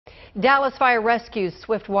Dallas Fire Rescue's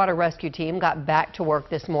Swift Water Rescue Team got back to work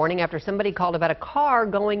this morning after somebody called about a car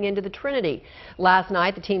going into the Trinity. Last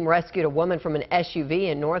night, the team rescued a woman from an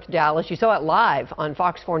SUV in North Dallas. You saw it live on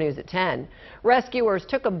Fox 4 News at 10. Rescuers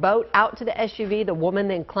took a boat out to the SUV. The woman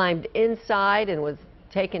then climbed inside and was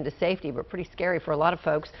taken to safety, but pretty scary for a lot of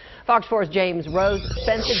folks. Fox 4's James Rose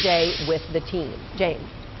spent the day with the team. James.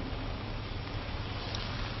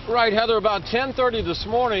 Right, Heather, about 10:30 this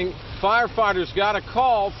morning, firefighters got a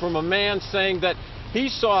call from a man saying that he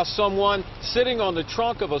saw someone sitting on the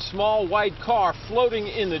trunk of a small white car floating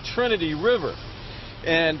in the Trinity River.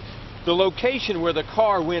 And the location where the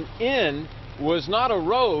car went in was not a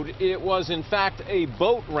road, it was in fact a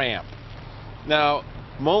boat ramp. Now,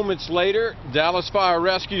 moments later, Dallas Fire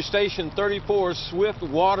Rescue Station 34's Swift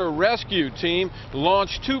Water Rescue Team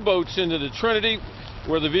launched two boats into the Trinity,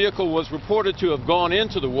 where the vehicle was reported to have gone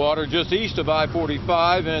into the water just east of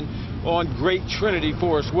I-45 and on Great Trinity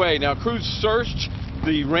Forest Way. Now, crews searched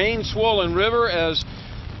the rain-swollen river as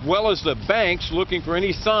well as the banks looking for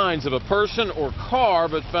any signs of a person or car,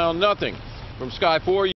 but found nothing. From Sky 4.